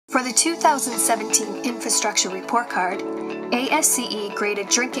For the 2017 Infrastructure Report Card, ASCE graded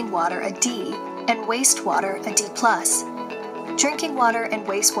drinking water a D and wastewater a D+. Drinking water and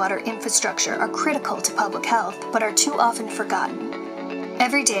wastewater infrastructure are critical to public health, but are too often forgotten.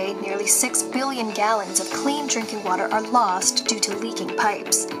 Every day, nearly 6 billion gallons of clean drinking water are lost due to leaking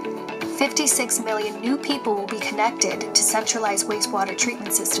pipes. 56 million new people will be connected to centralized wastewater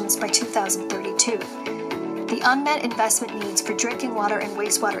treatment systems by 2032. The unmet investment needs for drinking water and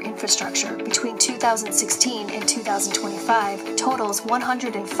wastewater infrastructure between 2016 and 2025 totals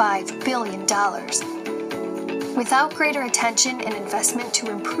 $105 billion. Without greater attention and investment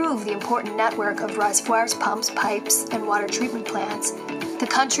to improve the important network of reservoirs, pumps, pipes, and water treatment plants, the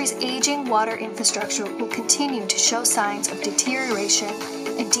country's aging water infrastructure will continue to show signs of deterioration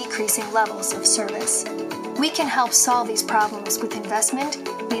and decreasing levels of service. We can help solve these problems with investment,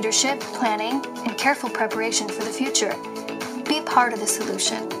 leadership, planning, and careful preparation for the future. Be part of the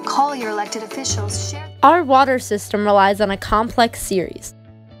solution. Call your elected officials. Share. Our water system relies on a complex series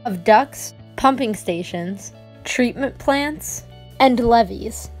of ducts, pumping stations, treatment plants, and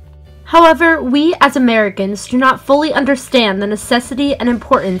levees. However, we as Americans do not fully understand the necessity and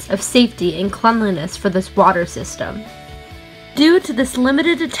importance of safety and cleanliness for this water system. Due to this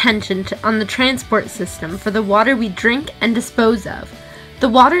limited attention on the transport system for the water we drink and dispose of, the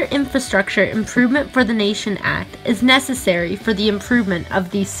Water Infrastructure Improvement for the Nation Act is necessary for the improvement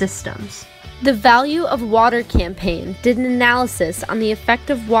of these systems. The Value of Water campaign did an analysis on the effect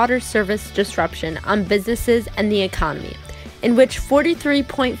of water service disruption on businesses and the economy, in which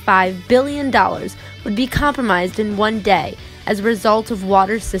 $43.5 billion would be compromised in one day as a result of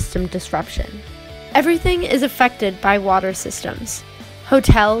water system disruption. Everything is affected by water systems: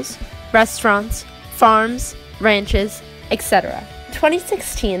 hotels, restaurants, farms, ranches, etc. In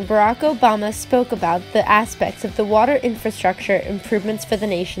 2016, Barack Obama spoke about the aspects of the Water Infrastructure Improvements for the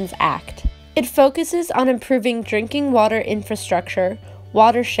Nations Act. It focuses on improving drinking water infrastructure,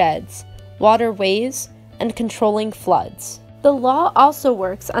 watersheds, waterways, and controlling floods. The law also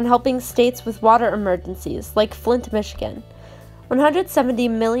works on helping states with water emergencies, like Flint, Michigan. $170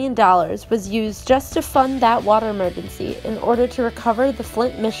 million was used just to fund that water emergency in order to recover the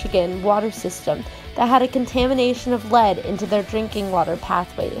Flint, Michigan water system that had a contamination of lead into their drinking water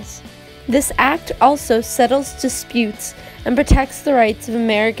pathways. This act also settles disputes and protects the rights of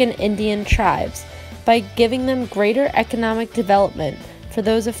American Indian tribes by giving them greater economic development for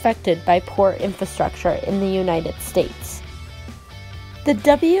those affected by poor infrastructure in the United States. The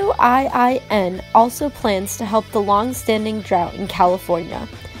WIIN also plans to help the long-standing drought in California.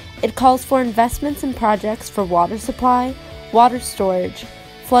 It calls for investments in projects for water supply, water storage,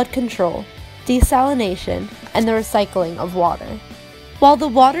 flood control, desalination, and the recycling of water. While the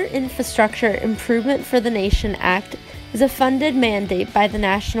Water Infrastructure Improvement for the Nation Act is a funded mandate by the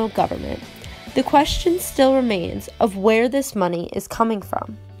national government, the question still remains of where this money is coming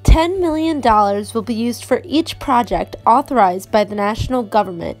from. $10 million will be used for each project authorized by the national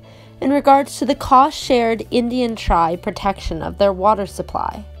government in regards to the cost-shared Indian tribe protection of their water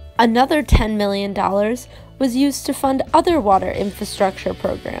supply. Another $10 million was used to fund other water infrastructure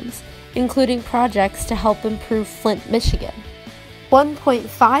programs, including projects to help improve Flint, Michigan.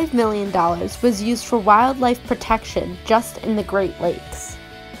 $1.5 million was used for wildlife protection just in the Great Lakes.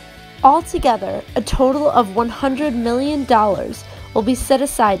 Altogether, a total of $100 million will be set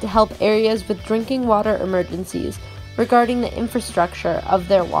aside to help areas with drinking water emergencies regarding the infrastructure of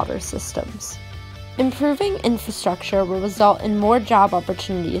their water systems. Improving infrastructure will result in more job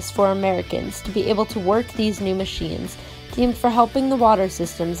opportunities for Americans to be able to work these new machines deemed for helping the water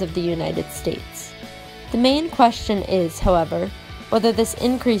systems of the United States. The main question is, however, whether this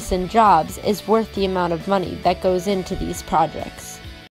increase in jobs is worth the amount of money that goes into these projects.